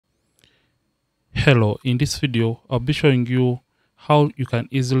Hello, in this video I'll be showing you how you can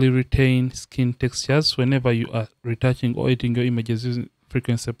easily retain skin textures whenever you are retouching or editing your images using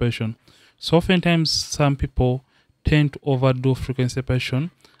frequency separation. So oftentimes some people tend to overdo frequency separation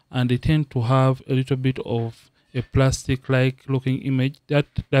and they tend to have a little bit of a plastic like looking image that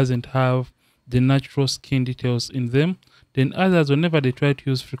doesn't have the natural skin details in them. Then others, whenever they try to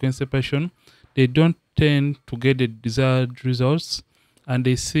use frequency separation, they don't tend to get the desired results and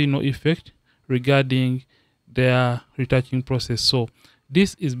they see no effect regarding their retouching process. So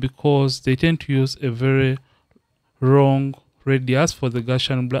this is because they tend to use a very wrong radius for the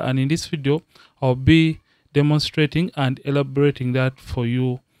Gaussian blur, and in this video I'll be demonstrating and elaborating that for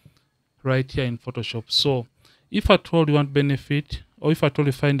you right here in Photoshop. So if at all you want benefit, or if at all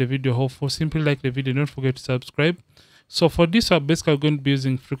you find the video helpful, simply like the video, don't forget to subscribe. So for this I'm basically going to be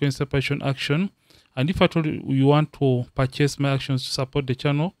using frequency separation action, and if at all you want to purchase my actions to support the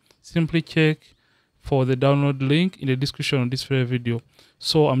channel, simply check for the download link in the description of this very video.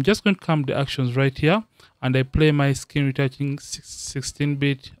 So I'm just going to come the actions right here and I play my skin retouching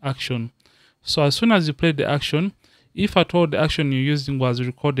 16-bit action. So as soon as you play the action, if at all the action you're using was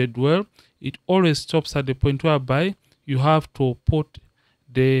recorded well, it always stops at the point whereby you have to put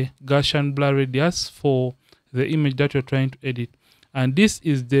the Gaussian blur radius for the image that you're trying to edit. And this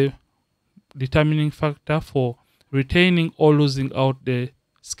is the determining factor for retaining or losing out the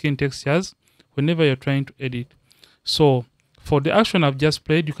skin textures whenever you're trying to edit. So for the action I've just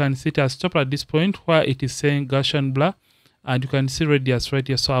played, you can see it has stopped at this point where it is saying Gaussian blur, and you can see radius right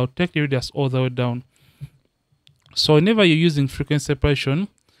here. So I'll take the radius all the way down. So whenever you're using frequency separation,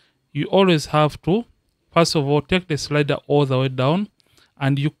 you always have to first of all take the slider all the way down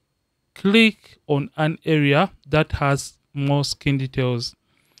and you click on an area that has more skin details.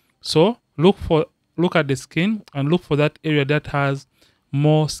 So look at the skin and look for that area that has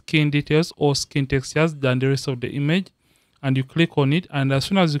more skin details or skin textures than the rest of the image, and you click on it, and as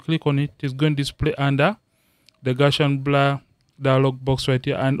soon as you click on it, it's going to display under the Gaussian blur dialog box right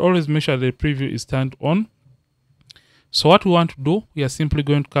here. And always make sure the preview is turned on. So what we want to do, we are simply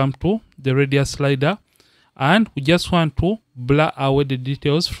going to come to the radius slider and we just want to blur away the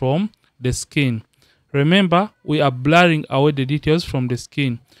details from the skin. Remember, we are blurring away the details from the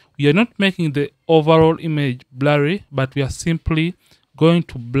skin. We are not making the overall image blurry, but we are simply going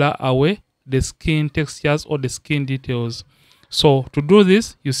to blur away the skin textures or the skin details. So to do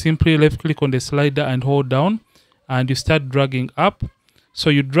this, you simply left click on the slider and hold down and you start dragging up.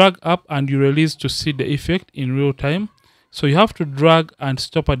 So you drag up and you release to see the effect in real time. So you have to drag and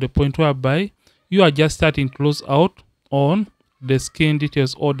stop at the point whereby you are just starting to lose out on the skin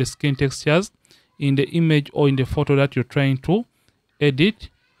details or the skin textures in the image or in the photo that you're trying to edit.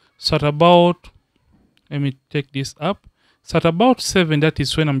 So at about, let me take this up. So at about 7, that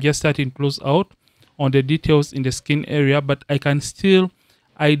is when I'm just starting to close out on the details in the skin area, but I can still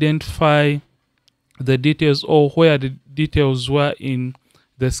identify the details or where the details were in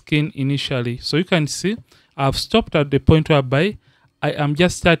the skin initially. So you can see I've stopped at the point whereby I am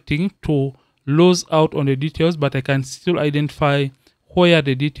just starting to lose out on the details, but I can still identify where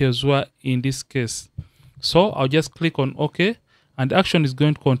the details were in this case. So I'll just click on OK, and the action is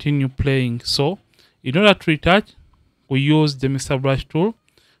going to continue playing. So in order to retouch, we use the mixer brush tool.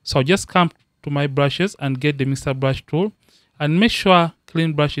 So I'll just come to my brushes and get the mixer brush tool and make sure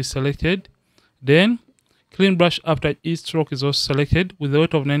clean brush is selected. Then clean brush after each stroke is also selected with a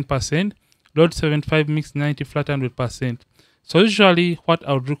weight of 9%, load 75, mix 90, flat 100%. So usually what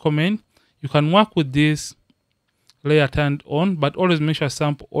I would recommend, you can work with this layer turned on, but always make sure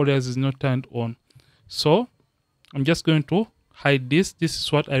sample layers is not turned on. So I'm just going to hide this. This is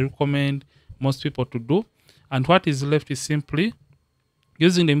what I recommend most people to do. And what is left is simply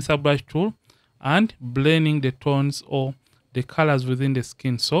using the mixer brush tool and blending the tones or the colors within the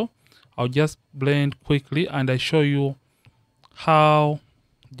skin. So I'll just blend quickly and I show you how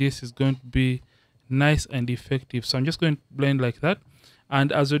this is going to be nice and effective. So I'm just going to blend like that.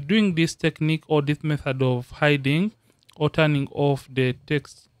 And as we're doing this technique or this method of hiding or turning off the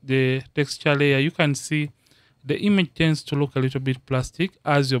texture layer, you can see the image tends to look a little bit plastic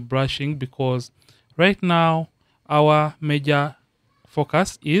as you're brushing, because right now our major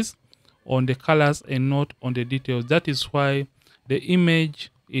focus is on the colors and not on the details. That is why the image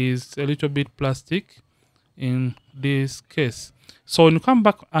is a little bit plastic in this case. So when you come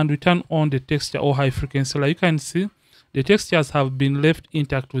back and we turn on the texture or high frequency layer, you can see the textures have been left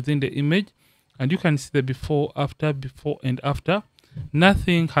intact within the image, and you can see the before and after.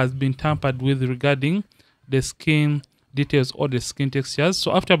 Nothing has been tampered with regarding the skin details or the skin textures.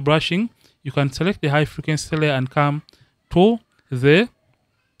 So after brushing, you can select the high frequency layer and come to the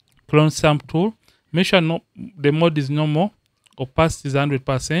clone stamp tool Make sure the mode is normal, opacity is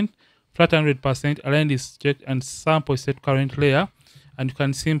 100%, flat 100%, align is checked, and sample is set current layer. And you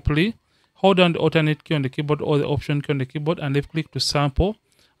can simply hold down the alternate key on the keyboard or the option key on the keyboard and left click to sample,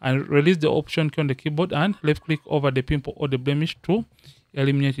 and release the option key on the keyboard and left click over the pimple or the blemish to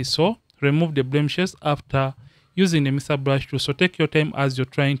eliminate it. So remove the blemishes after using the mixer brush tool. So take your time as you're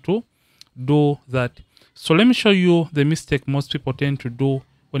trying to do that. So let me show you the mistake most people tend to do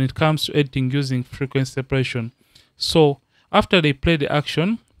when it comes to editing using frequency separation. So after they play the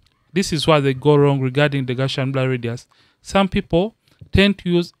action, this is why they go wrong regarding the Gaussian blur radius. Some people tend to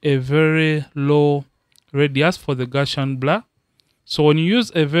use a very low radius for the Gaussian blur. So when you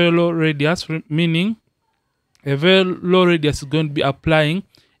use a very low radius, meaning a very low radius is going to be applying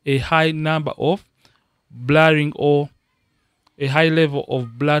a high number of blurring or a high level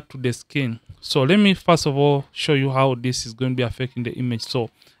of blur to the skin. So let me first of all show you how this is going to be affecting the image. So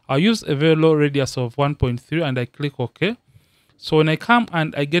I'll use a very low radius of 1.3 and I click OK. So when I come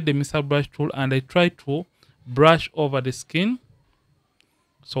and I get the mixer brush tool and I try to brush over the skin.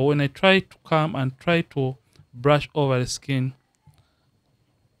 So when I try to come and try to brush over the skin,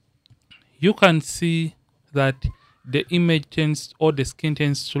 you can see that the image tends, or the skin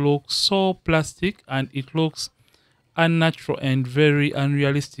tends to look so plastic, and it looks unnatural and very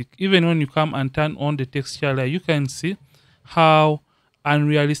unrealistic. Even when you come and turn on the texture layer, you can see how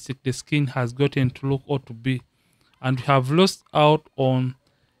unrealistic the skin has gotten to look or to be. And we have lost out on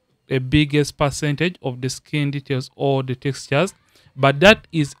the biggest percentage of the skin details or the textures, but that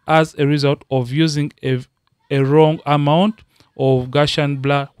is as a result of using a wrong amount of Gaussian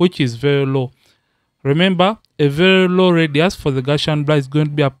blur, which is very low. Remember, a very low radius for the Gaussian blur is going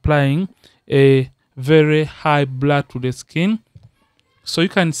to be applying a very high blur to the skin. So you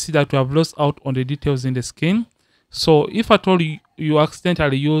can see that we have lost out on the details in the skin. So if at all you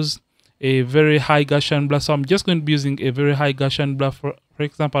accidentally use a very high Gaussian blur, so I'm just going to be using a very high Gaussian blur, for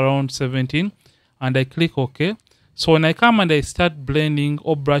example around 17, and I click OK. So when I come and I start blending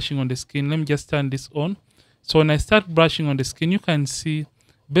or brushing on the skin, let me just turn this on. So when I start brushing on the skin, you can see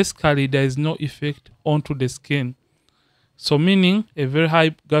basically there is no effect onto the skin. So meaning a very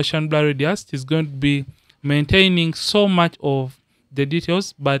high Gaussian blur radius is going to be maintaining so much of the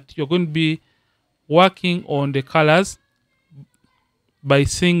details, but you're going to be working on the colors by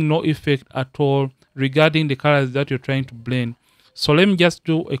seeing no effect at all regarding the colors that you're trying to blend. So let me just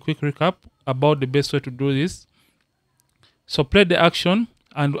do a quick recap about the best way to do this. So play the action,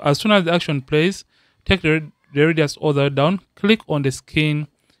 and as soon as the action plays, take the radius all the way down, click on the skin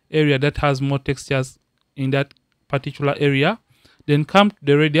area that has more textures in that particular area, then come to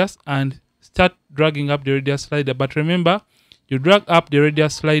the radius and start dragging up the radius slider. But remember, you drag up the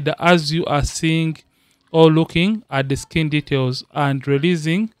radius slider as you are seeing or looking at the skin details and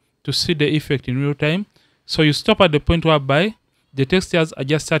releasing to see the effect in real time. So you stop at the point whereby the textures are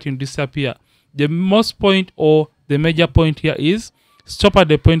just starting to disappear. The most point or the major point here is stop at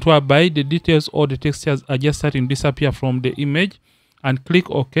the point whereby the details or the textures are just starting to disappear from the image, and click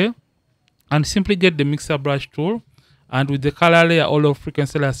OK, and simply get the mixer brush tool, and with the color layer all of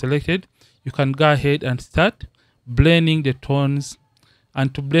frequency layer selected, you can go ahead and start blending the tones.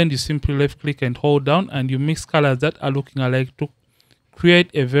 And to blend, you simply left click and hold down, and you mix colors that are looking alike to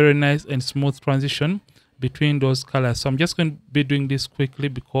create a very nice and smooth transition between those colors. So I'm just going to be doing this quickly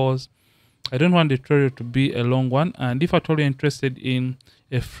because I don't want the tutorial to be a long one. And if at all you're interested in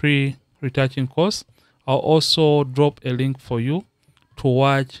a free retouching course, I'll also drop a link for you to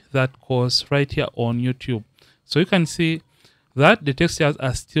watch that course right here on YouTube. So you can see that the textures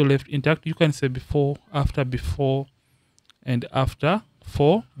are still left intact. You can say before, and after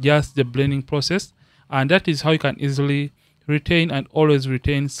for just the blending process. And that is how you can easily retain and always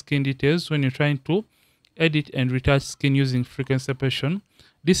retain skin details when you're trying to edit and retouch skin using frequency separation.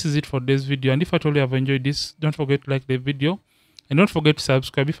 This is it for this video, and if at all you have enjoyed this, don't forget to like the video and don't forget to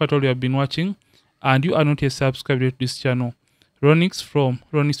subscribe if at all you have been watching and you are not yet subscribed to this channel. Ronnix from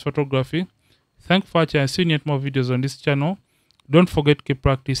ronnixphotography. Thanks for watching, and see you in more videos on this channel. Don't forget to keep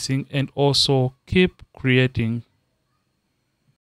practicing and also keep creating.